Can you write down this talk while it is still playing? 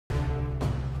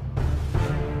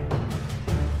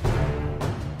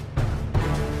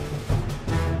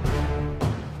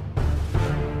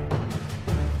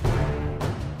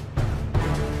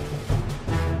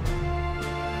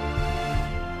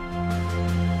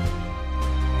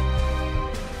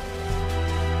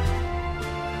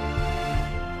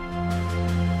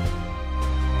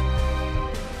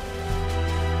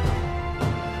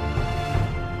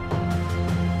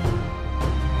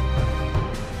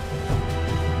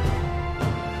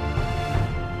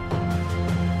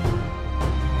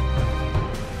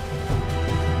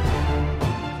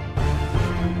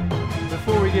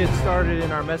get started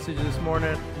in our message this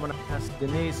morning, I'm going to ask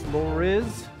Denise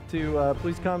Loriz to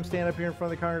please come stand up here in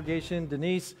front of the congregation.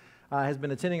 Denise has been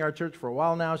attending our church for a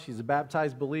while now. She's a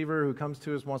baptized believer who comes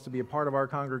to us, wants to be a part of our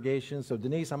congregation. So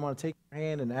Denise, I'm going to take your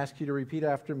hand and ask you to repeat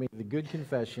after me the good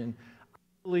confession.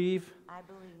 I believe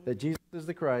that Jesus is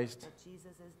the Christ,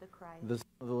 the Son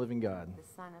of the living God.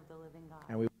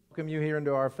 And we welcome you here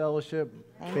into our fellowship.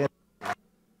 All right.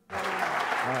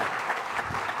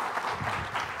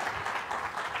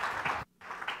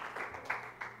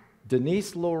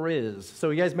 Denise Loriz.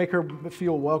 So you guys make her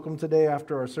feel welcome today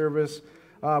after our service.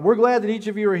 We're glad that each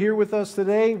of you are here with us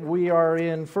today. We are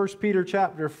in 1 Peter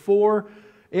chapter 4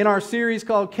 in our series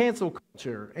called Cancel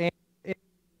Culture. And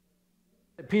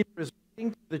Peter is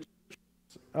writing to the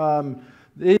church.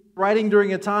 He's writing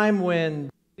during a time when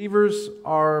believers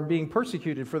are being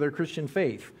persecuted for their Christian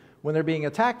faith, when they're being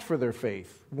attacked for their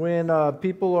faith, when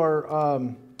people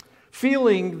are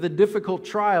feeling the difficult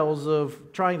trials of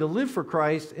trying to live for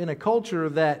Christ in a culture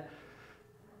that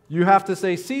you have to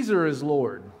say Caesar is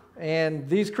Lord. And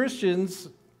these Christians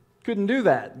couldn't do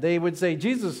that. They would say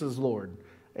Jesus is Lord.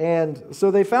 And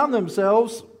so they found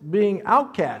themselves being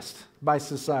outcast by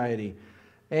society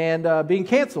and being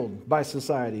canceled by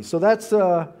society. So that's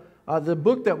the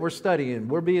book that we're studying.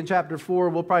 We'll be in chapter 4.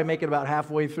 We'll probably make it about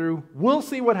halfway through. We'll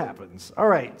see what happens. All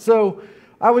right, so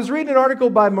I was reading an article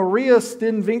by Maria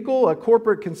Stenvinkel, a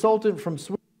corporate consultant from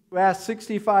Sweden, who asked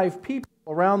 65 people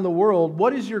around the world,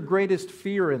 what is your greatest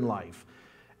fear in life?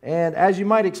 And as you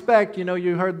might expect,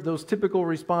 you heard those typical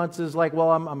responses like, well,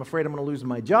 I'm afraid I'm going to lose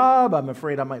my job. I'm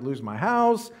afraid I might lose my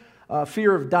house.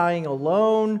 Fear of dying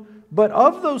alone. But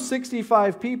of those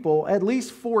 65 people, at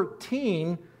least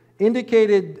 14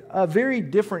 indicated a very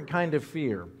different kind of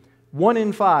fear. 1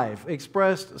 in 5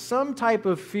 expressed some type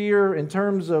of fear in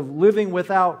terms of living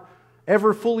without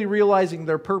ever fully realizing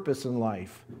their purpose in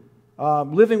life.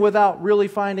 Living without really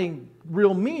finding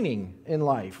real meaning in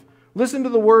life. Listen to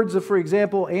the words of, for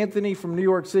example, Anthony from New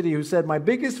York City, who said, my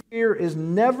biggest fear is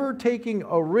never taking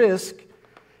a risk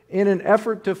in an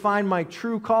effort to find my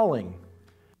true calling.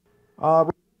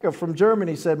 Rebecca from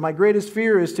Germany said, my greatest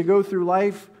fear is to go through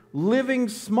life living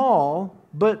small,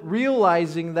 but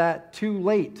realizing that too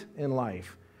late in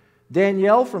life.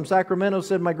 Danielle from Sacramento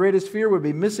said, my greatest fear would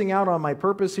be missing out on my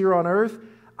purpose here on earth.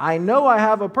 I know I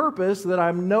have a purpose that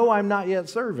I know I'm not yet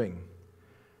serving.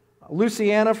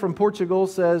 Luciana from Portugal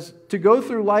says, to go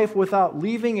through life without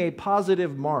leaving a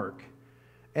positive mark.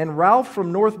 And Ralph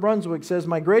from North Brunswick says,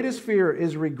 my greatest fear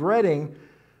is regretting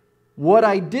what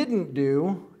I didn't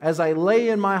do as I lay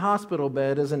in my hospital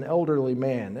bed as an elderly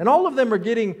man. And all of them are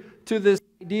getting to this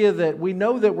idea that we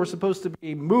know that we're supposed to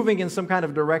be moving in some kind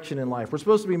of direction in life. We're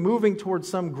supposed to be moving towards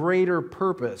some greater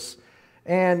purpose.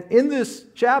 And in this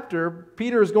chapter,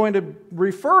 Peter is going to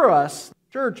refer us,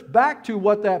 church, back to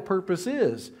what that purpose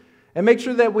is. And make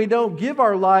sure that we don't give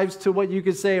our lives to what you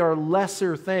could say are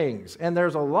lesser things. And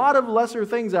there's a lot of lesser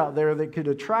things out there that could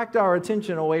attract our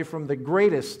attention away from the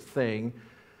greatest thing,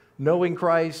 knowing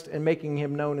Christ and making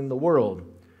Him known in the world.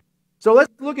 So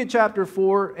let's look at chapter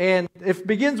 4, and it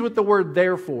begins with the word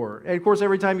therefore. And of course,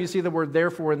 every time you see the word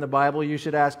therefore in the Bible, you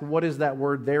should ask, what is that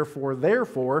word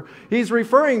therefore? He's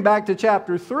referring back to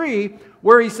chapter 3,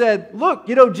 where he said, look,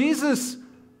 Jesus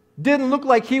didn't look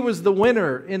like he was the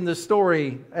winner in the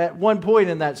story at one point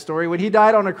in that story. When he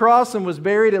died on a cross and was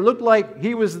buried, it looked like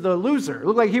he was the loser. It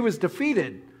looked like he was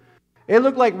defeated. It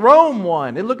looked like Rome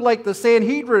won. It looked like the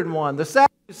Sanhedrin won. The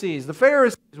Sadducees, the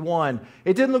Pharisees won.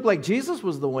 It didn't look like Jesus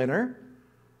was the winner.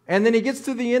 And then he gets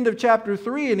to the end of chapter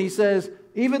 3 and he says,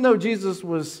 even though Jesus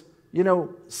was,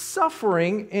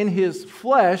 suffering in his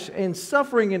flesh and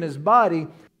suffering in his body,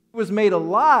 he was made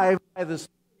alive by the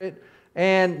Spirit.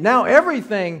 And now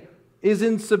everything is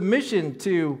in submission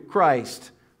to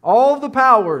Christ. All the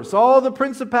powers, all the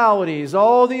principalities,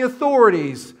 all the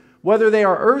authorities, whether they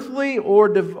are earthly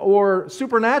or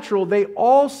supernatural, they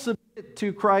all submit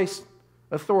to Christ's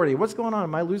authority. What's going on?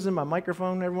 Am I losing my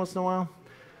microphone every once in a while?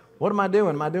 What am I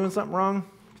doing? Am I doing something wrong?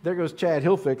 There goes Chad.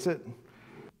 He'll fix it.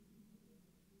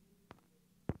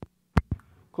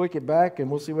 Click it back and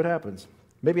we'll see what happens.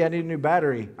 Maybe I need a new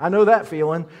battery. I know that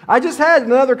feeling. I just had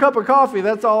another cup of coffee.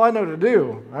 That's all I know to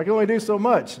do. I can only do so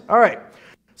much. All right.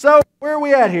 So where are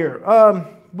we at here?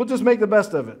 We'll just make the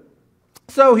best of it.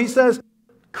 So he says,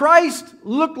 Christ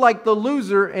looked like the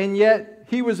loser and yet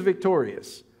he was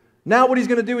victorious. Now what he's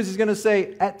going to do is he's going to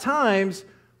say, at times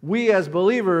we as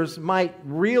believers might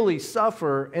really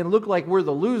suffer and look like we're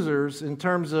the losers in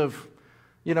terms of,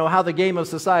 how the game of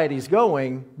society is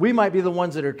going. We might be the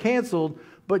ones that are canceled.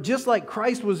 But just like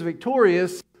Christ was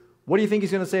victorious, what do you think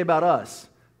he's going to say about us?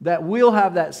 that we'll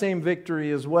have that same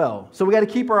victory as well. So we got to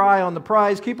keep our eye on the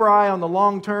prize, keep our eye on the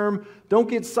long term. Don't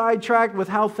get sidetracked with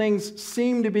how things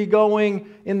seem to be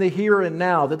going in the here and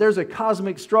now, that there's a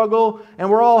cosmic struggle and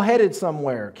we're all headed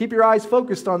somewhere. Keep your eyes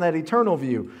focused on that eternal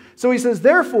view. So he says,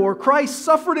 therefore, Christ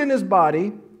suffered in his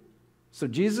body. So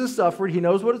Jesus suffered. He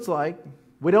knows what it's like.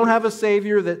 We don't have a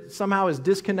Savior that somehow is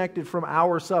disconnected from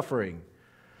our suffering.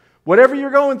 Whatever you're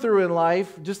going through in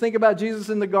life, just think about Jesus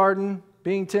in the garden,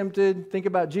 being tempted. Think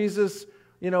about Jesus,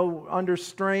 under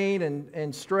strain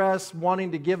and stress,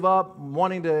 wanting to give up,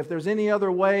 wanting to, if there's any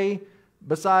other way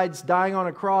besides dying on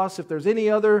a cross, if there's any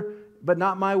other, but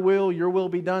not my will, your will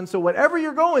be done. So whatever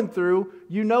you're going through,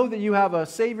 you know that you have a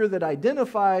Savior that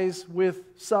identifies with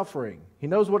suffering. He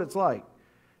knows what it's like.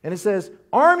 And it says,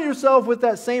 arm yourself with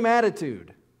that same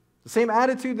attitude, the same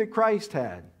attitude that Christ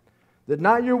had, that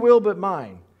not your will but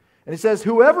mine. And it says,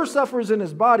 whoever suffers in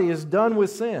his body is done with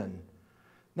sin.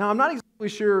 Now, I'm not exactly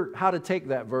sure how to take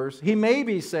that verse. He may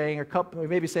be saying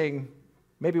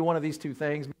maybe one of these two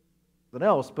things, something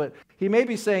else, but he may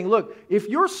be saying, look, if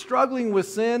you're struggling with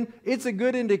sin, it's a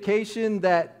good indication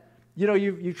that,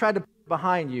 you've tried to put it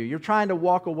behind you. You're trying to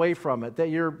walk away from it, that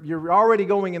you're already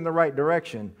going in the right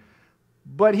direction.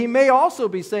 But he may also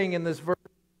be saying in this verse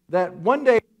that one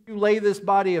day you lay this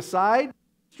body aside,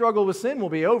 struggle with sin will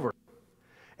be over.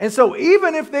 And so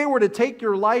even if they were to take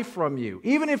your life from you,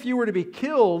 even if you were to be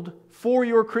killed for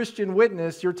your Christian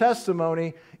witness, your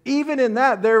testimony, even in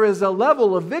that there is a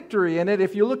level of victory in it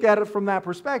if you look at it from that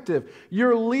perspective.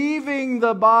 You're leaving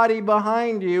the body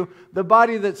behind you, the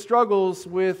body that struggles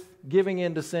with giving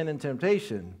in to sin and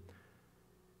temptation.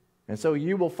 And so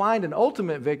you will find an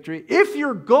ultimate victory. If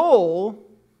your goal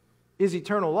is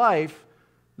eternal life,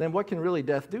 then what can really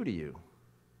death do to you?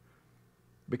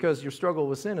 Because your struggle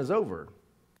with sin is over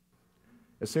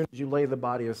as soon as you lay the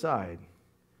body aside.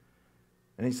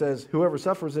 And he says, whoever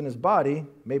suffers in his body,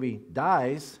 maybe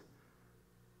dies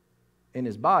in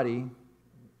his body,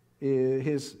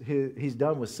 he's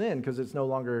done with sin because it's no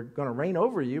longer going to reign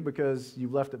over you because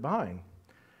you've left it behind.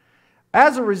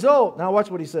 As a result, now watch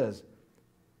what he says.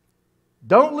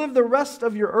 Don't live the rest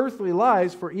of your earthly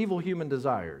lives for evil human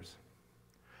desires.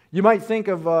 You might think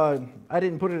of, I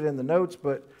didn't put it in the notes,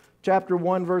 but chapter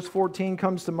 1, verse 14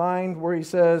 comes to mind where he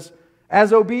says,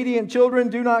 as obedient children,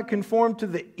 do not conform to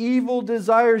the evil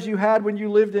desires you had when you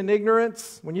lived in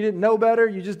ignorance, when you didn't know better,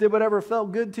 you just did whatever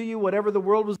felt good to you, whatever the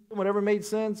world was doing, whatever made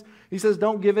sense. He says,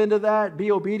 don't give in to that,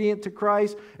 be obedient to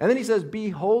Christ. And then he says, be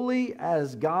holy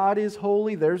as God is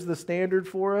holy. There's the standard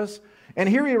for us. And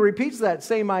here he repeats that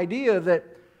same idea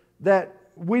that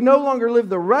we no longer live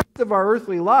the rest of our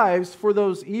earthly lives for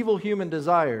those evil human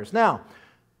desires. Now,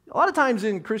 a lot of times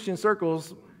in Christian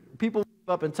circles, people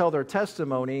up and tell their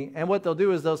testimony, and what they'll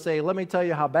do is they'll say, let me tell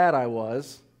you how bad I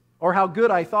was, or how good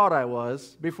I thought I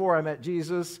was before I met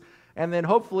Jesus, and then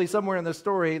hopefully somewhere in the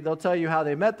story they'll tell you how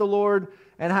they met the Lord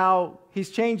and how He's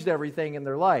changed everything in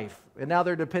their life, and now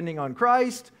they're depending on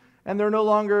Christ, and they're no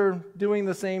longer doing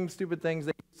the same stupid things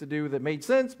they used to do that made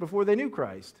sense before they knew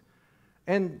Christ.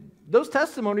 And those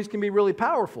testimonies can be really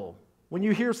powerful. When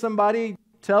you hear somebody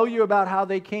tell you about how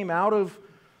they came out of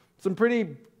some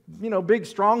pretty big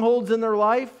strongholds in their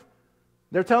life,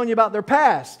 they're telling you about their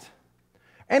past.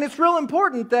 And it's real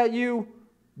important that you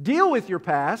deal with your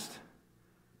past,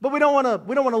 but we don't want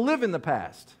to live in the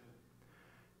past.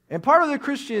 And part of the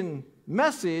Christian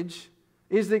message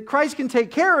is that Christ can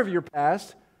take care of your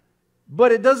past,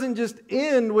 but it doesn't just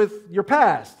end with your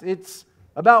past. It's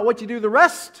about what you do the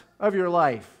rest of your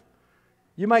life.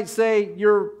 You might say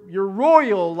your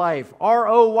royal life,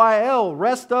 R-O-Y-L,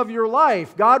 rest of your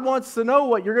life. God wants to know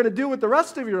what you're going to do with the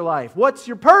rest of your life. What's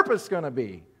your purpose going to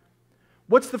be?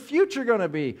 What's the future going to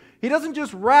be? He doesn't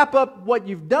just wrap up what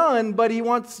you've done, but He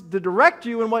wants to direct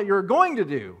you in what you're going to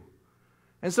do.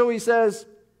 And so He says,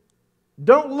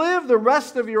 don't live the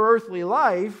rest of your earthly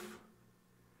life.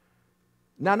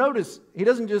 Now notice, He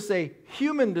doesn't just say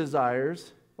human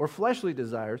desires or fleshly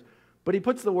desires, but He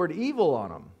puts the word evil on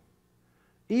them.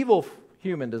 Evil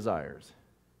human desires.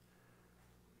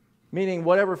 Meaning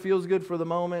whatever feels good for the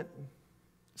moment.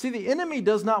 See, the enemy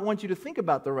does not want you to think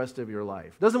about the rest of your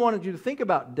life. Doesn't want you to think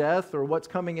about death or what's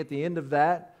coming at the end of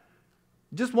that.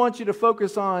 Just wants you to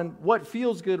focus on what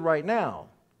feels good right now.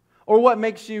 Or what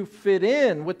makes you fit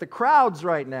in with the crowds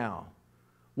right now.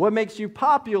 What makes you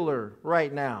popular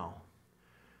right now.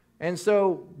 And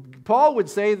so Paul would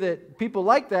say that people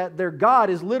like that, their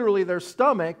God is literally their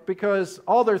stomach because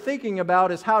all they're thinking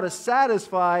about is how to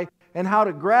satisfy and how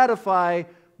to gratify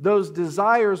those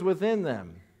desires within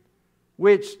them,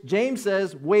 which James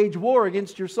says wage war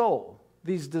against your soul,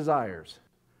 these desires.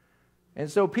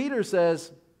 And so Peter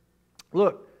says,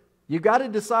 look, You got to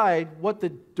decide what the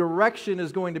direction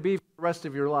is going to be for the rest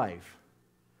of your life.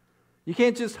 You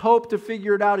can't just hope to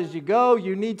figure it out as you go.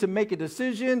 You need to make a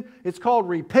decision. It's called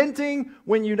repenting,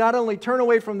 when you not only turn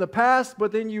away from the past,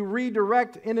 but then you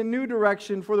redirect in a new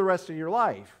direction for the rest of your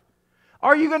life.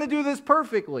 Are you going to do this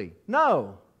perfectly?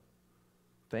 No.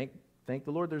 Thank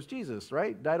the Lord there's Jesus,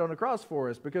 right? Died on the cross for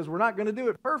us, because we're not going to do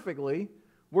it perfectly.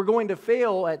 We're going to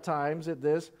fail at times at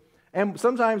this. And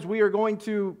sometimes we are going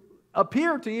to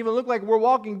appear to even look like we're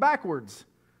walking backwards.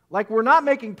 Like we're not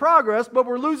making progress, but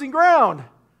we're losing ground.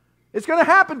 It's going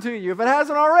to happen to you. If it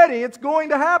hasn't already, it's going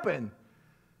to happen.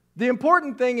 The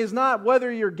important thing is not whether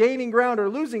you're gaining ground or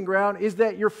losing ground, is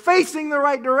that you're facing the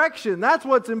right direction. That's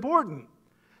what's important.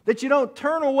 That you don't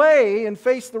turn away and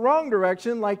face the wrong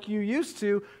direction like you used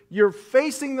to. You're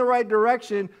facing the right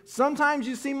direction. Sometimes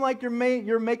you seem like you're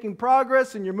making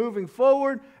progress and you're moving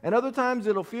forward, and other times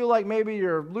it'll feel like maybe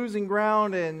you're losing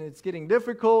ground and it's getting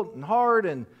difficult and hard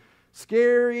and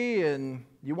scary and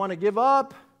you want to give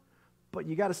up. But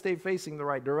you got to stay facing the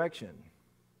right direction.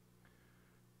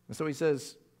 And so he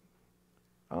says,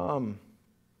 the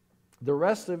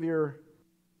rest of your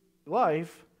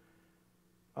life,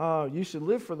 you should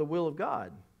live for the will of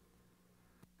God.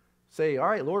 Say, all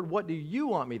right, Lord, what do you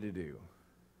want me to do?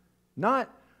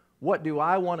 Not, what do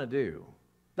I want to do?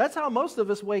 That's how most of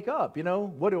us wake up,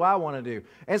 What do I want to do?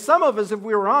 And some of us, if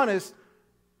we were honest,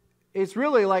 it's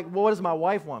really like, well, what does my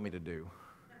wife want me to do?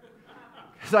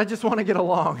 Because I just want to get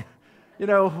along.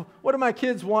 What do my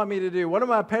kids want me to do? What do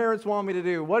my parents want me to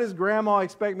do? What does grandma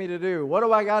expect me to do? What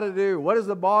do I got to do? What does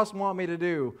the boss want me to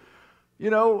do?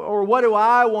 Or what do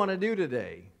I want to do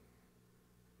today?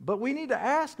 But we need to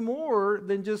ask more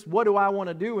than just what do I want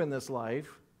to do in this life.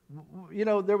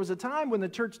 There was a time when the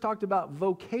church talked about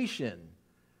vocation.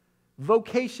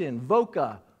 Vocation,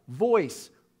 voca, voice,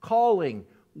 calling.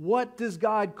 What does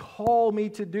God call me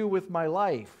to do with my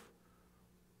life?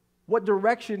 What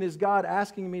direction is God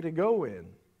asking me to go in?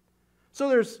 So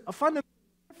there's a fundamental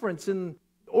difference in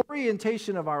the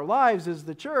orientation of our lives as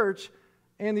the church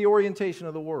and the orientation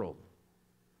of the world.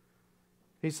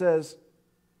 He says,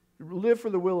 live for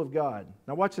the will of God.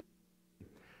 Now watch this.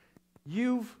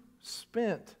 You've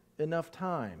spent enough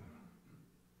time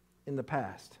in the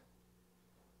past.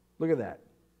 Look at that.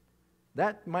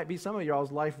 That might be some of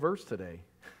y'all's life verse today.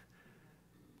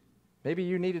 Maybe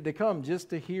you needed to come just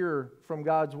to hear from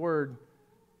God's word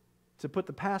to put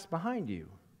the past behind you.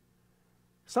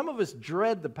 Some of us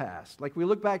dread the past. Like we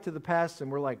look back to the past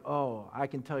and we're like, oh, I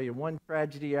can tell you one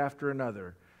tragedy after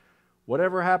another.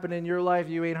 Whatever happened in your life,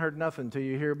 you ain't heard nothing until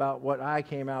you hear about what I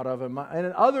came out of. And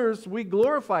in others, we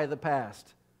glorify the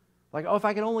past. Like, oh, if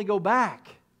I could only go back.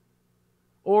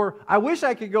 Or I wish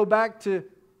I could go back to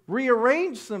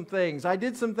rearrange some things. I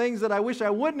did some things that I wish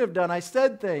I wouldn't have done. I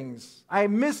said things. I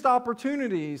missed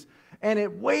opportunities. And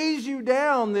it weighs you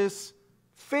down, this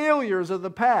failures of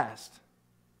the past.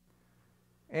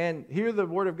 And here the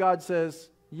Word of God says,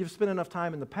 you've spent enough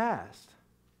time in the past.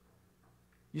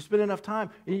 You spent enough time.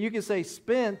 And you can say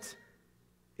spent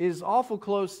is awful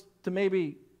close to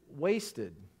maybe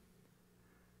wasted.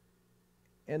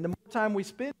 And the more time we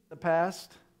spend in the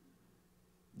past,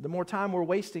 the more time we're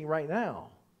wasting right now.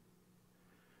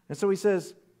 And so he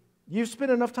says, you've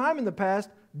spent enough time in the past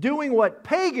doing what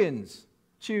pagans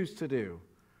choose to do.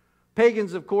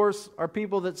 Pagans, of course, are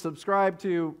people that subscribe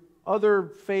to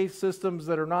other faith systems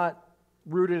that are not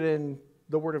rooted in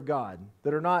the Word of God,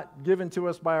 that are not given to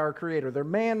us by our Creator. They're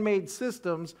man-made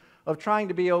systems of trying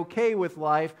to be okay with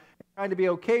life, trying to be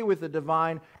okay with the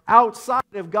divine outside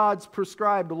of God's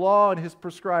prescribed law and His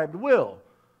prescribed will.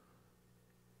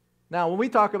 Now, when we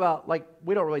talk about,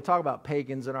 we don't really talk about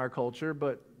pagans in our culture,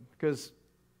 but because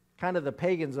kind of the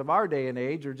pagans of our day and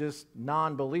age are just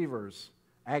non-believers,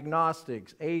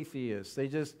 agnostics, atheists. They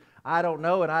just, I don't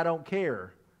know and I don't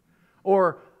care.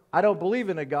 Or, I don't believe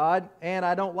in a God and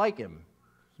I don't like Him.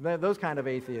 Those kind of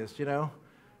atheists, Or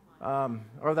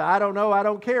the I don't know, I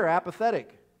don't care,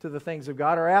 apathetic to the things of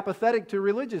God, or apathetic to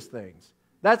religious things.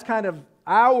 That's kind of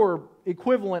our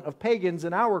equivalent of pagans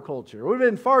in our culture. It would have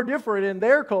been far different in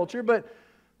their culture, but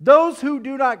those who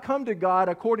do not come to God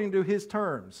according to His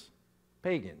terms,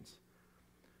 pagans.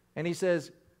 And he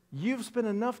says, you've spent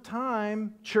enough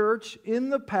time, church,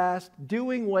 in the past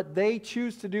doing what they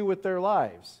choose to do with their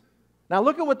lives. Now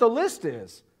look at what the list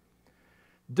is.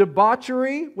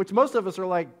 Debauchery, which most of us are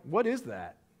like, what is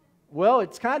that? Well,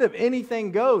 it's kind of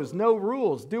anything goes, no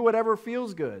rules, do whatever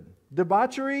feels good.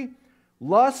 Debauchery,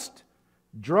 lust,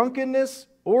 drunkenness,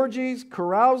 orgies,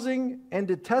 carousing, and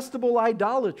detestable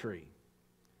idolatry.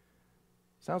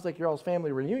 Sounds like your all's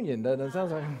family reunion, doesn't it?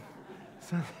 Sounds like...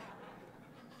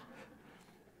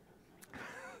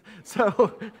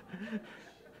 So,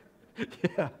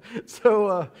 yeah.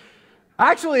 So,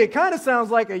 actually, it kind of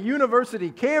sounds like a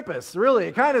university campus, really.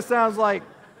 It kind of sounds like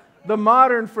the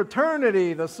modern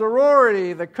fraternity, the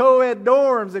sorority, the co-ed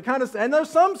dorms. And there's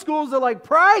some schools that like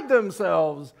pride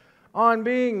themselves on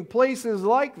being places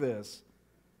like this.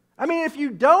 I mean, if you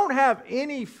don't have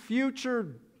any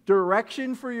future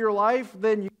direction for your life,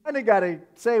 then you kind of got to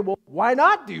say, well, why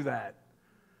not do that?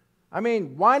 I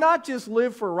mean, why not just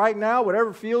live for right now,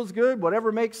 whatever feels good,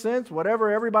 whatever makes sense, whatever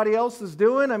everybody else is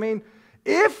doing? I mean,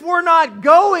 if we're not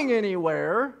going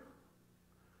anywhere,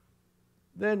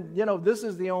 then, this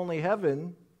is the only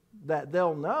heaven that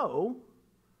they'll know.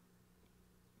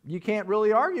 You can't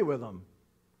really argue with them.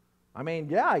 I mean,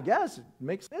 yeah, I guess it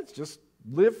makes sense. Just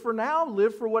live for now,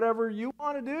 live for whatever you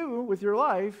want to do with your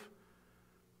life.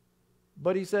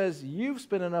 But he says, you've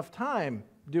spent enough time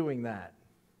doing that.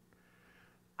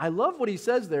 I love what he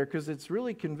says there because it's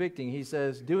really convicting. He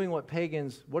says, doing what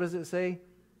pagans, what does it say?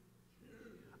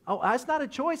 Oh, that's not a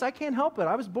choice. I can't help it.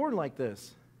 I was born like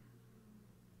this.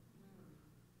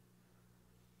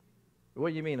 What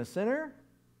do you mean, a sinner?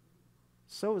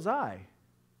 So was I.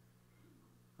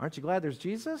 Aren't you glad there's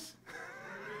Jesus?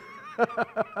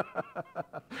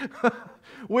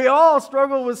 We all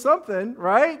struggle with something,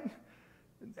 right?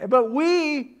 But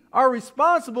we are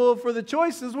responsible for the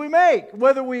choices we make,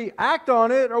 whether we act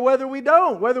on it or whether we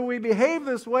don't, whether we behave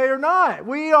this way or not.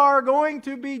 We are going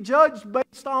to be judged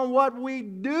based on what we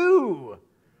do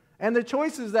and the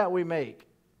choices that we make.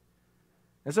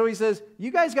 And so he says, you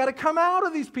guys got to come out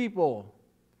of these people.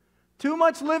 Too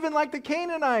much living like the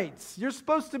Canaanites. You're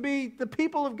supposed to be the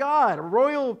people of God, a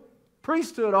royal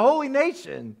priesthood, a holy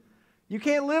nation. You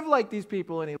can't live like these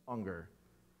people any longer.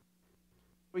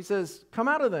 He says, come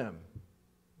out of them.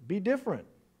 Be different.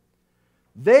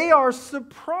 They are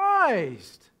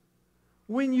surprised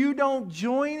when you don't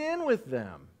join in with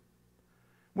them.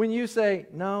 When you say,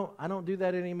 no, I don't do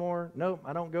that anymore. Nope,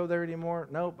 I don't go there anymore.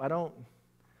 Nope, I don't.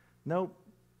 Nope.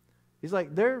 He's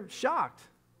like, they're shocked.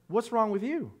 What's wrong with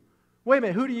you? Wait a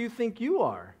minute, who do you think you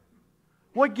are?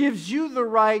 What gives you the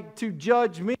right to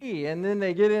judge me? And then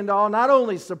they get into all not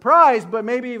only surprised, but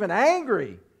maybe even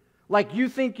angry. Like you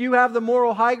think you have the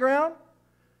moral high ground?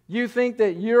 You think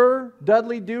that you're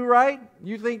Dudley Do-Right?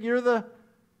 You think you're the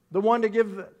one to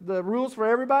give the rules for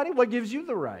everybody? What gives you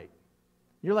the right?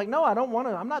 You're like, no, I don't want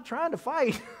to. I'm not trying to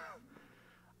fight.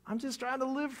 I'm just trying to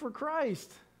live for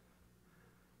Christ.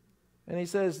 And he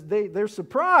says they're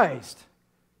surprised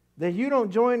that you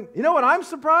don't join. You know what I'm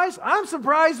surprised? I'm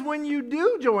surprised when you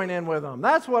do join in with them.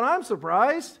 That's what I'm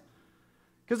surprised.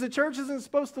 Because the church isn't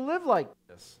supposed to live like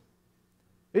this.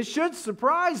 It should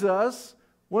surprise us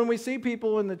when we see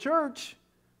people in the church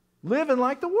living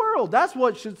like the world. That's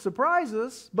what should surprise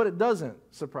us, but it doesn't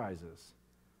surprise us.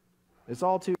 It's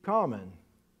all too common.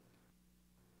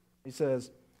 He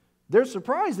says, they're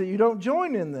surprised that you don't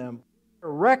join in them. They're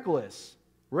reckless.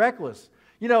 Reckless.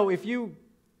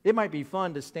 It might be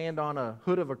fun to stand on a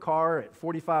hood of a car at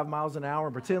 45 miles an hour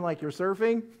and pretend like you're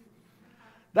surfing.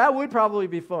 That would probably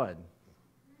be fun.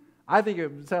 I think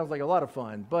it sounds like a lot of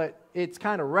fun, but it's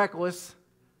kind of reckless.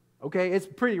 Okay, it's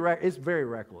very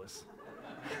reckless.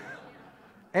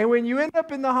 And when you end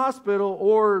up in the hospital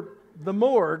or the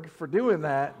morgue for doing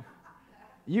that,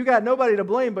 you got nobody to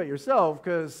blame but yourself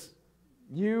because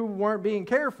you weren't being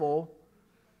careful,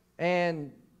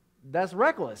 and that's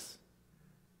reckless.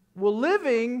 Well,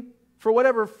 living for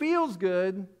whatever feels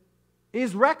good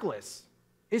is reckless.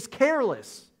 It's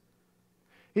careless.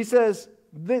 He says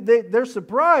they're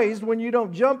surprised when you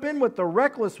don't jump in with the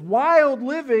reckless, wild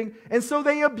living, and so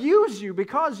they abuse you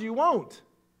because you won't.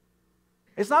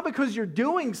 It's not because you're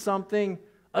doing something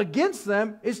against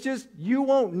them. It's just you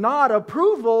won't nod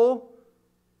approval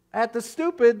at the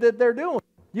stupid that they're doing.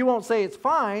 You won't say it's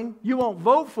fine. You won't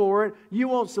vote for it. You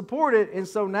won't support it. And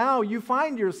so now you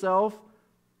find yourself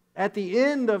at the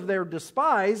end of their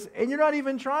despise, and you're not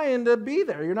even trying to be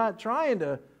there. You're not trying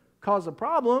to cause a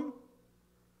problem.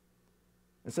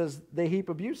 It says they heap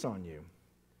abuse on you.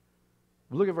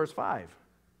 Look at verse 5.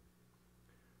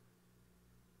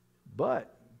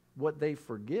 But what they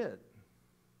forget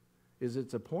is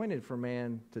it's appointed for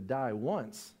man to die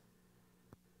once,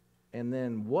 and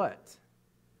then what?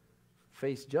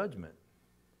 Face judgment.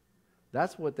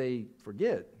 That's what they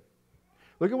forget.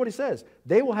 Look at what he says.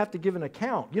 They will have to give an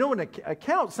account. You know, an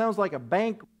account sounds like a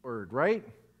bank word, right?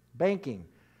 Banking.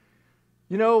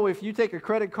 You know, if you take a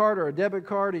credit card or a debit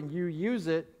card and you use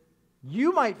it,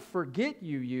 you might forget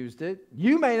you used it.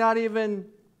 You may not even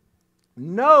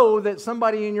know that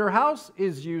somebody in your house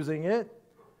is using it.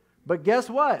 But guess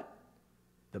what?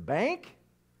 The bank,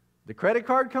 the credit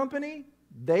card company,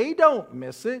 they don't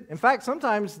miss it. In fact,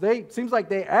 sometimes it seems like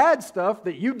they add stuff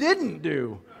that you didn't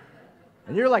do.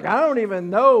 And you're like, I don't even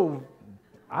know.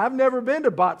 I've never been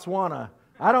to Botswana.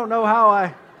 I don't know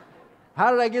how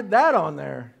did I get that on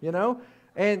there, you know?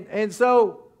 And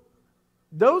so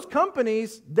those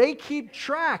companies, they keep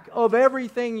track of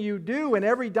everything you do and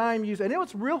every dime you. And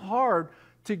it's real hard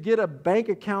to get a bank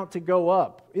account to go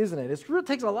up, isn't it? It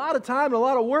takes a lot of time and a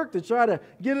lot of work to try to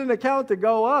get an account to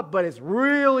go up, but it's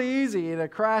really easy to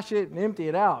crash it and empty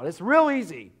it out. It's real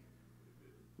easy.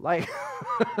 Like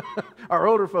our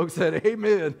older folks said,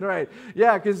 amen, right?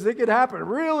 Yeah, because it could happen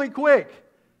really quick.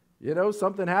 You know,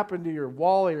 something happened to your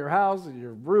wall of your house, or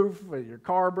your roof, or your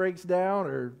car breaks down,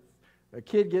 or a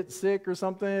kid gets sick or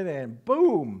something, and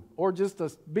boom, or just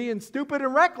being stupid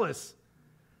and reckless.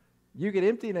 You could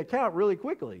empty an account really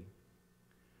quickly.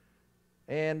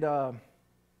 And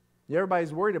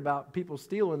everybody's worried about people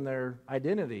stealing their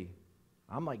identity.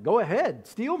 I'm like, go ahead,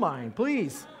 steal mine,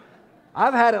 please.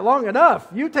 I've had it long enough.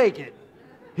 You take it.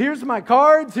 Here's my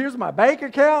cards. Here's my bank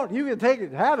account. You can take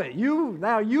it, have it.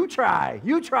 Now you try.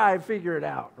 You try and figure it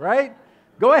out, right?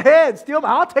 Go ahead, steal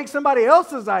mine. I'll take somebody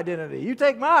else's identity. You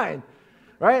take mine,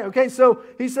 right? Okay, so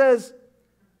he says,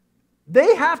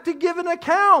 they have to give an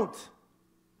account.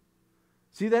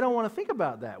 See, they don't want to think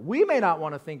about that. We may not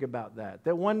want to think about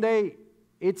that one day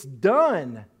it's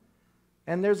done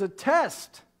and there's a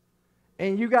test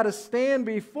and you got to stand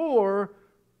before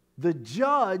the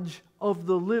judge of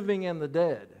the living and the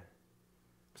dead.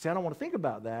 See, I don't want to think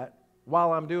about that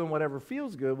while I'm doing whatever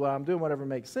feels good, while I'm doing whatever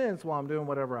makes sense, while I'm doing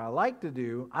whatever I like to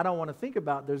do. I don't want to think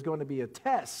about there's going to be a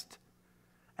test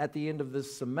at the end of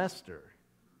this semester.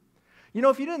 You know,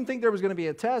 if you didn't think there was going to be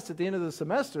a test at the end of the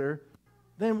semester,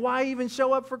 then why even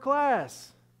show up for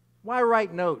class? Why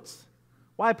write notes?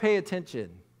 Why pay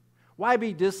attention? Why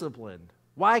be disciplined?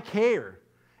 Why care?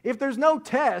 If there's no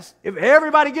test, if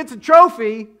everybody gets a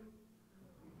trophy,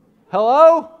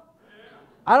 hello?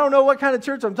 I don't know what kind of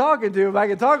church I'm talking to if I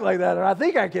can talk like that, and I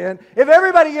think I can. If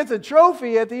everybody gets a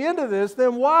trophy at the end of this,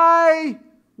 then why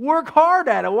work hard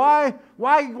at it? Why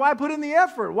put in the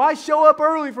effort? Why show up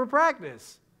early for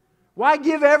practice? Why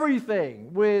give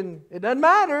everything when it doesn't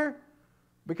matter?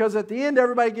 Because at the end,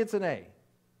 everybody gets an A.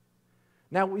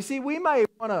 Now, we might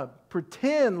want to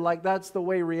pretend like that's the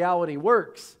way reality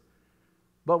works.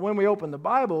 But when we open the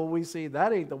Bible, we see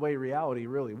that ain't the way reality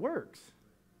really works.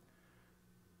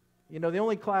 You know, the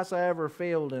only class I ever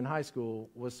failed in high school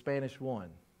was Spanish 1.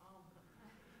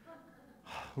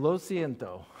 Lo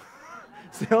siento.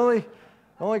 It's the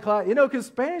only class, you know, because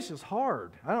Spanish is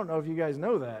hard. I don't know if you guys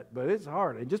know that, but it's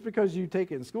hard. And just because you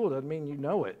take it in school doesn't mean you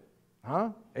know it. Huh?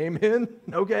 Amen?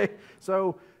 Okay.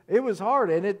 So it was hard,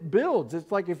 and it builds.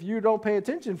 It's like if you don't pay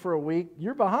attention for a week,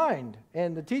 you're behind.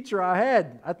 And the teacher I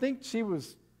had, I think she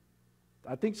was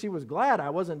glad I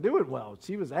wasn't doing well.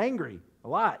 She was angry a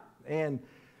lot. And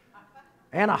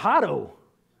enojado.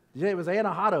 It was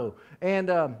enojado.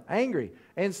 And angry.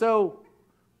 And so,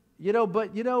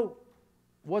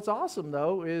 what's awesome,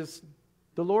 though, is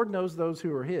the Lord knows those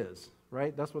who are His,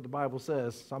 right? That's what the Bible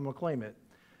says, so I'm going to claim it.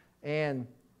 And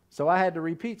so I had to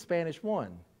repeat Spanish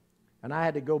 1. And I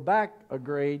had to go back a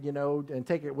grade, and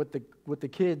take it with the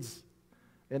kids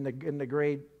in the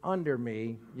grade under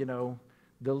me,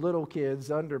 the little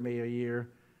kids under me a year.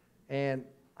 And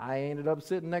I ended up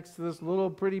sitting next to this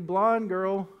little pretty blonde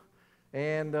girl.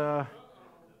 And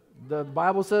the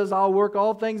Bible says I'll work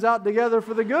all things out together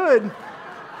for the good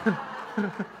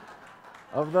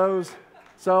of those.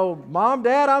 So, Mom,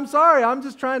 Dad, I'm sorry. I'm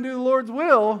just trying to do the Lord's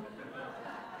will.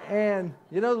 And,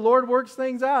 the Lord works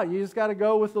things out. You just got to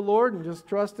go with the Lord and just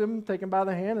trust Him, take Him by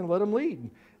the hand, and let Him lead.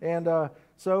 And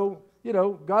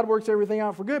God works everything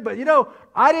out for good. But,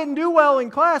 I didn't do well in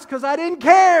class because I didn't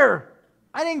care.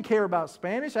 I didn't care about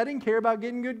Spanish. I didn't care about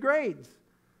getting good grades.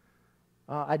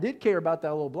 I did care about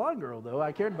that little blonde girl, though.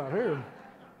 I cared about her.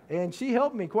 And she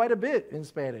helped me quite a bit in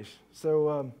Spanish.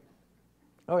 So,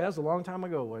 that was a long time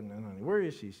ago, wasn't it? Where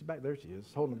is she? She's back there. She is,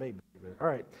 holding a baby. All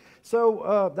right.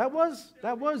 So that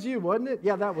was you, wasn't it?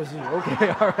 Yeah, that was you. Okay.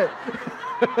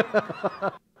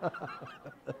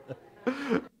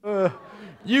 All right.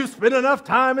 You spent enough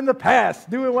time in the past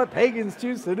doing what pagans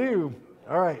choose to do.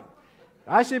 All right.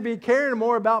 I should be caring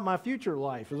more about my future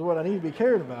life is what I need to be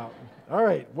caring about. All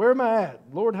right. Where am I at?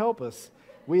 Lord, help us.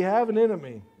 We have an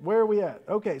enemy. Where are we at?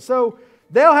 Okay. So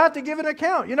they'll have to give an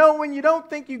account. When you don't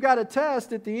think you got a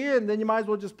test at the end, then you might as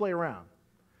well just play around.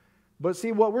 But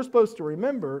see, what we're supposed to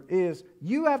remember is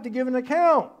you have to give an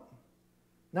account.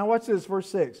 Now watch this, verse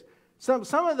 6. Some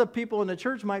of the people in the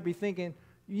church might be thinking,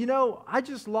 I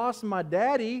just lost my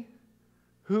daddy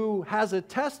who has a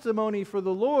testimony for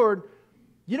the Lord.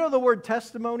 You know the word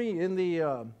testimony in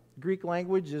the Greek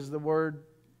language is the word,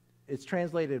 it's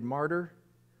translated martyr.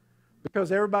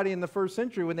 Because everybody in the first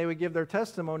century, when they would give their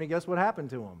testimony, guess what happened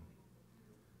to them?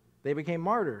 They became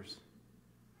martyrs.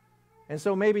 And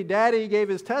so maybe Daddy gave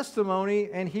his testimony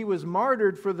and he was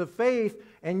martyred for the faith.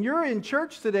 And you're in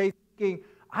church today thinking,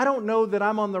 I don't know that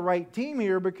I'm on the right team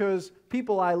here because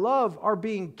people I love are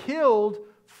being killed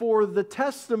for the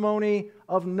testimony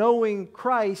of knowing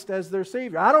Christ as their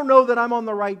Savior. I don't know that I'm on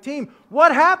the right team.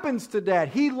 What happens to Dad?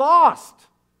 He lost.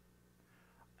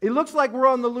 It looks like we're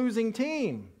on the losing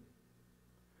team.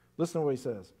 Listen to what he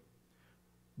says.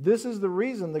 This is the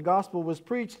reason the gospel was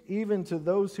preached even to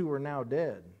those who are now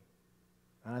dead.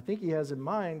 And I think he has in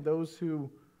mind those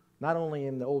who, not only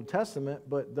in the Old Testament,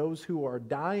 but those who are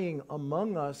dying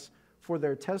among us for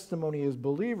their testimony as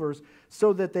believers,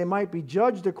 so that they might be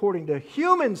judged according to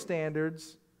human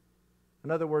standards.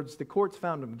 In other words, the courts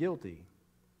found them guilty,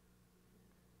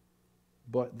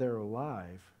 but they're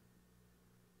alive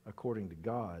according to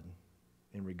God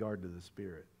in regard to the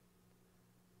Spirit.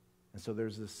 And so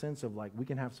there's this sense of like, we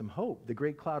can have some hope. The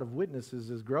great cloud of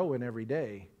witnesses is growing every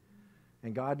day.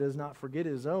 And God does not forget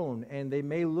his own. And they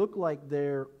may look like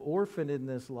they're orphaned in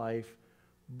this life,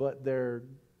 but they're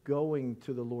going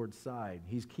to the Lord's side.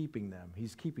 He's keeping them.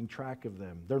 He's keeping track of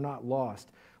them. They're not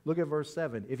lost. Look at verse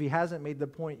 7. If he hasn't made the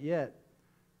point yet,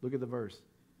 look at the verse.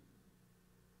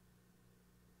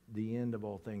 The end of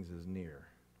all things is near.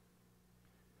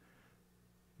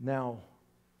 Now,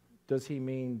 does he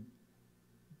mean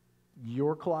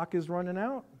your clock is running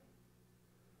out?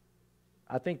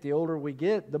 I think the older we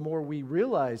get, the more we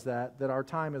realize that our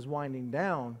time is winding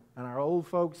down. And our old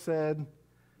folks said,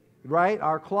 right,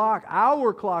 our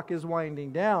clock is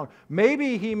winding down.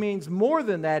 Maybe he means more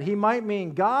than that. He might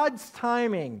mean God's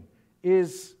timing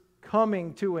is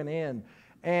coming to an end.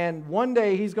 And one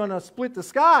day he's going to split the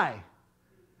sky.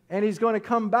 And he's going to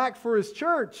come back for his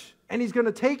church. And he's going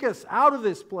to take us out of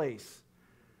this place.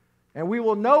 And we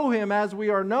will know him as we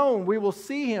are known. We will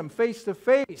see him face to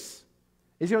face.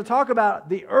 He's going to talk about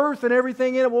the earth and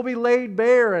everything in it will be laid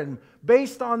bare. And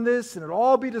based on this, and it'll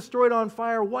all be destroyed on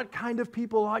fire. What kind of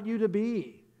people ought you to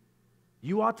be?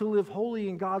 You ought to live holy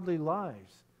and godly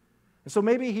lives. And so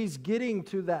maybe he's getting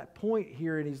to that point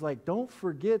here. And he's like, don't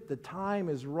forget the time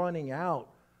is running out.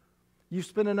 You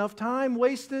spent enough time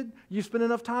wasted. You spent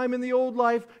enough time in the old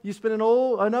life. You spent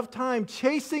enough time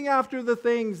chasing after the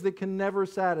things that can never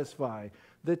satisfy.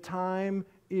 The time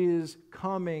is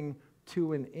coming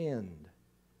to an end.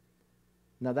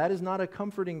 Now, that is not a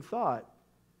comforting thought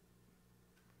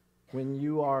when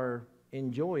you are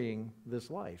enjoying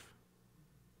this life.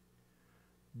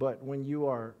 But when you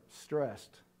are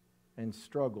stressed and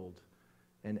struggled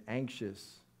and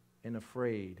anxious and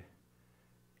afraid,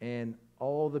 and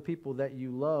all the people that you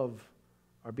love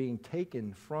are being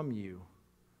taken from you,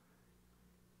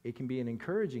 it can be an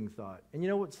encouraging thought. And you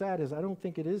know what's sad is I don't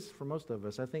think it is for most of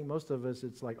us. I think most of us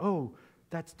it's like, oh,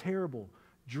 that's terrible.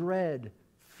 Dread,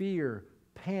 fear,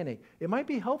 panic. It might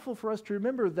be helpful for us to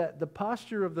remember that the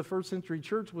posture of the first century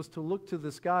church was to look to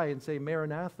the sky and say,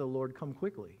 Maranatha, Lord, come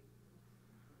quickly.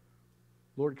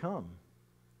 Lord, come.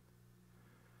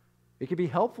 It can be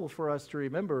helpful for us to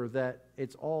remember that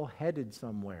it's all headed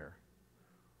somewhere,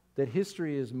 that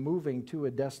history is moving to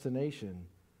a destination.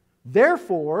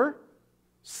 Therefore,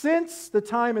 since the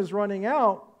time is running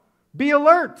out, be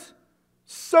alert,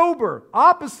 sober,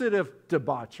 opposite of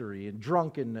debauchery and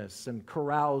drunkenness and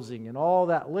carousing and all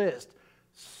that list.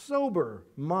 Sober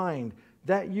mind,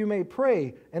 that you may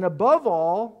pray. And above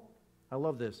all, I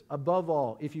love this, above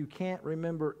all, if you can't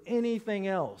remember anything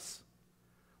else,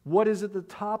 what is at the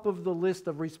top of the list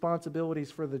of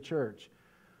responsibilities for the church?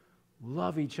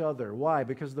 Love each other. Why?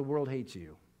 Because the world hates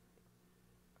you.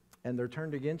 And they're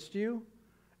turned against you.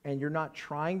 And you're not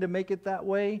trying to make it that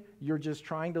way. You're just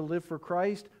trying to live for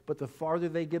Christ. But the farther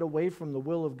they get away from the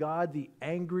will of God, the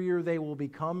angrier they will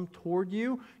become toward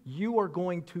you. You are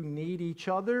going to need each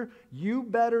other. You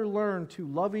better learn to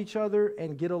love each other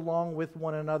and get along with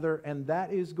one another. And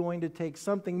that is going to take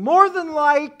something more than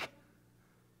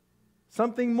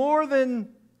something more than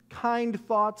kind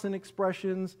thoughts and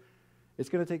expressions. It's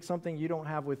going to take something you don't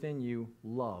have within you,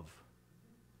 love.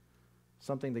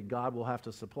 Something that God will have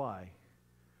to supply.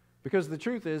 Because the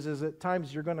truth is at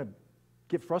times you're going to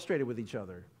get frustrated with each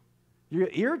other. You're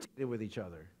irritated with each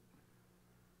other.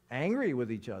 Angry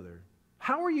with each other.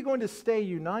 How are you going to stay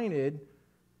united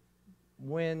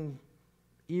when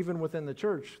even within the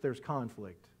church there's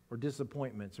conflict or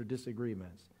disappointments or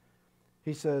disagreements?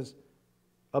 He says,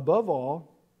 above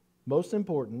all, most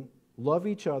important, love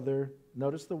each other,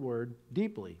 notice the word,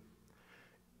 deeply.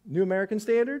 New American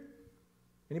Standard?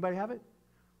 Anybody have it?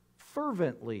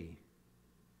 fervently.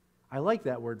 I like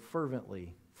that word,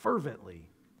 fervently. Fervently.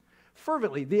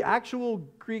 Fervently. The actual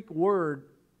Greek word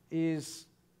it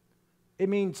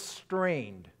means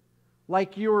strained.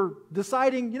 Like you're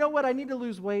deciding, you know what, I need to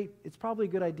lose weight. It's probably a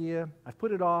good idea. I've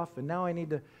put it off, and now I need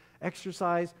to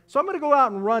exercise. So I'm going to go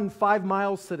out and run 5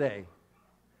 miles today.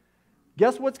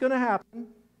 Guess what's going to happen?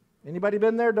 Anybody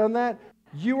been there, done that?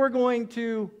 You're going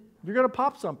to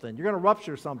pop something. You're going to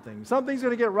rupture something. Something's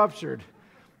going to get ruptured.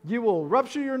 You will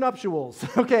rupture your nuptials.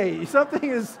 Okay,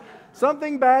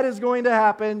 something bad is going to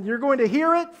happen. You're going to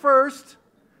hear it first,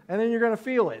 and then you're going to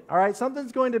feel it. All right,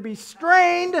 something's going to be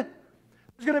strained.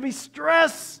 There's going to be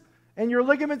stress, and your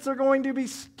ligaments are going to be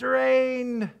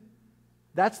strained.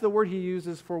 That's the word he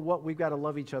uses for what we've got to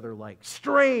love each other like.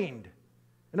 Strained.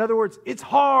 In other words, it's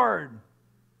hard.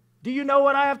 Do you know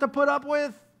what I have to put up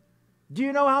with? Do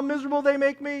you know how miserable they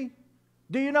make me?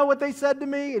 Do you know what they said to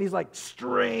me? And he's like,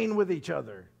 strain with each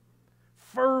other.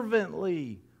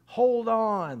 Fervently hold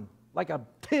on like a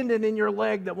tendon in your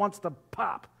leg that wants to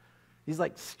pop. He's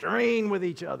like, strain with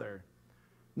each other.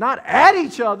 Not at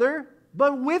each other,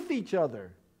 but with each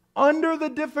other. Under the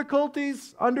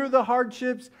difficulties, under the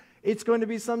hardships, it's going to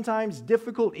be sometimes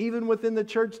difficult even within the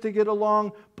church to get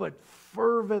along, but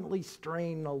fervently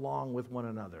strain along with one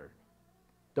another.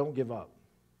 Don't give up.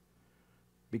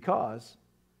 Because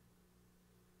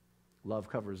love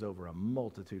covers over a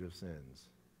multitude of sins.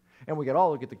 And we could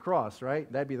all look at the cross,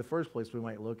 right? That'd be the first place we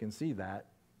might look and see that.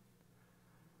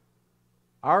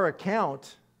 Our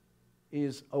account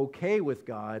is okay with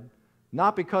God,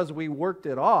 not because we worked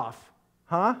it off,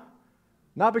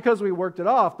 Not because we worked it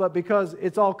off, but because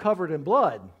it's all covered in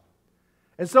blood.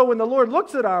 And so when the Lord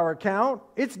looks at our account,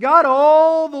 it's got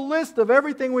all the list of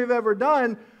everything we've ever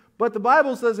done, but the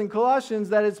Bible says in Colossians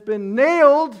that it's been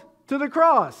nailed to the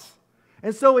cross.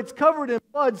 And so it's covered in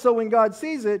blood, so when God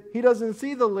sees it, He doesn't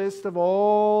see the list of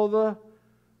all the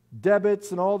debits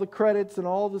and all the credits and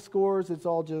all the scores. It's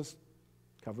all just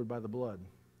covered by the blood.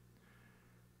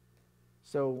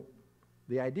 So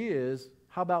the idea is,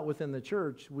 how about within the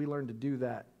church, we learn to do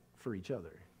that for each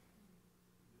other?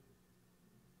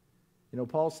 You know,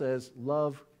 Paul says,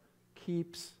 love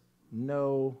keeps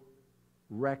no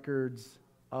records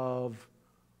of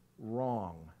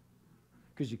wrong.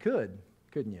 Because you could,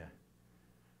 couldn't you?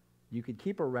 You could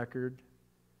keep a record.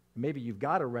 Maybe you've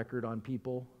got a record on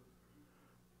people.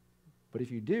 But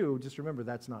if you do, just remember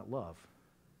that's not love.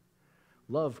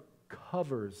 Love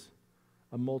covers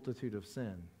a multitude of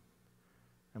sin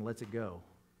and lets it go.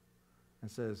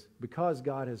 And says, because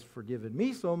God has forgiven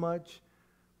me so much,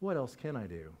 what else can I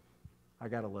do? I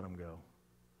got to let Him go.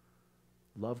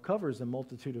 Love covers a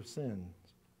multitude of sins.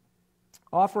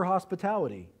 Offer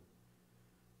hospitality.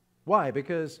 Why?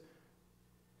 Because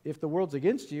if the world's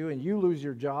against you and you lose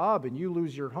your job and you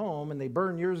lose your home and they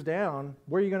burn yours down,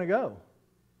 where are you going to go?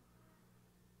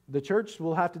 The church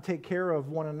will have to take care of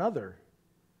one another.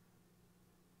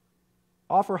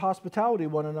 Offer hospitality to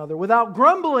one another without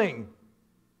grumbling.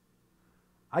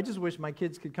 I just wish my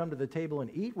kids could come to the table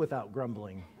and eat without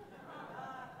grumbling.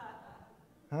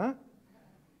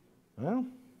 Well,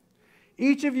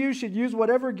 each of you should use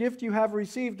whatever gift you have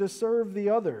received to serve the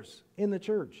others in the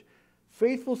church.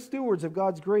 Faithful stewards of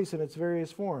God's grace in its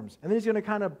various forms. And then he's going to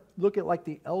kind of look at like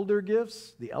the elder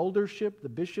gifts, the eldership, the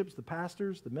bishops, the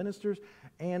pastors, the ministers,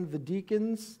 and the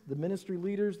deacons, the ministry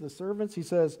leaders, the servants. He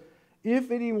says,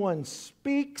 if anyone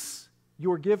speaks,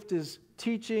 your gift is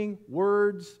teaching,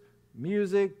 words,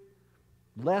 music,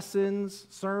 lessons,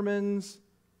 sermons.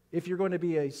 If you're going to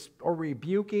be or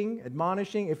rebuking,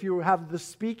 admonishing, if you have the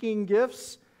speaking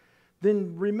gifts,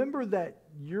 then remember that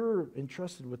you're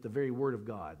entrusted with the very Word of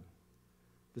God.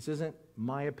 This isn't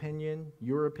my opinion,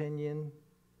 your opinion.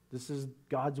 This is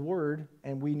God's Word,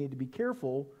 and we need to be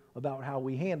careful about how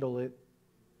we handle it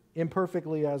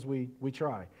imperfectly as we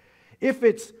try. If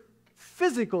it's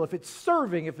physical, if it's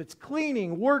serving, if it's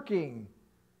cleaning, working,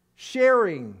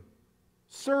 sharing,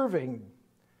 serving,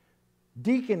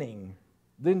 deaconing,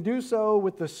 then do so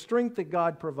with the strength that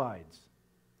God provides.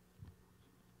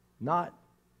 Not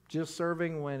just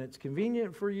serving when it's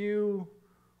convenient for you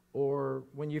or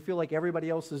when you feel like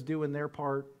everybody else is doing their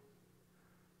part,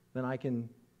 then I can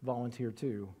volunteer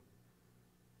too.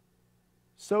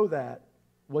 So that,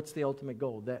 what's the ultimate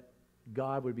goal? That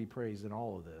God would be praised in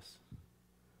all of this.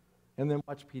 And then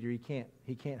watch Peter, he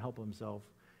can't help himself.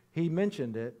 He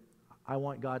mentioned it. I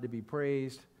want God to be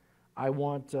praised. I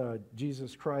want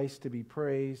Jesus Christ to be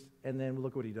praised. And then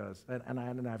look what he does. And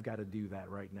I've got to do that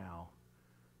right now.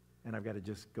 And I've got to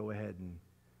just go ahead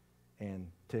and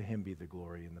to Him be the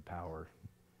glory and the power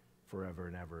forever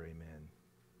and ever. Amen.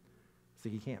 So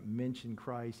you can't mention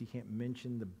Christ. You can't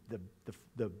mention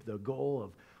the goal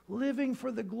of living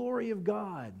for the glory of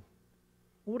God.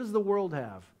 What does the world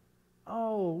have?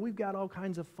 Oh, we've got all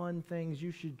kinds of fun things.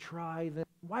 You should try them.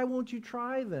 Why won't you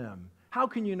try them? How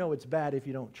can you know it's bad if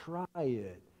you don't try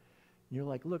it? And you're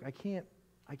like, look, I can't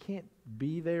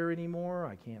be there anymore.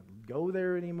 I can't go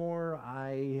there anymore.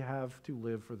 I have to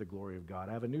live for the glory of God.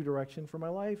 I have a new direction for my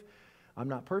life. I'm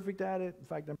not perfect at it. In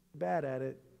fact, I'm bad at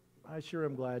it. I sure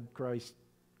am glad Christ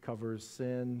covers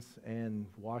sins and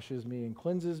washes me and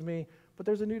cleanses me. But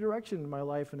there's a new direction in my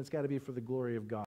life, and it's got to be for the glory of God.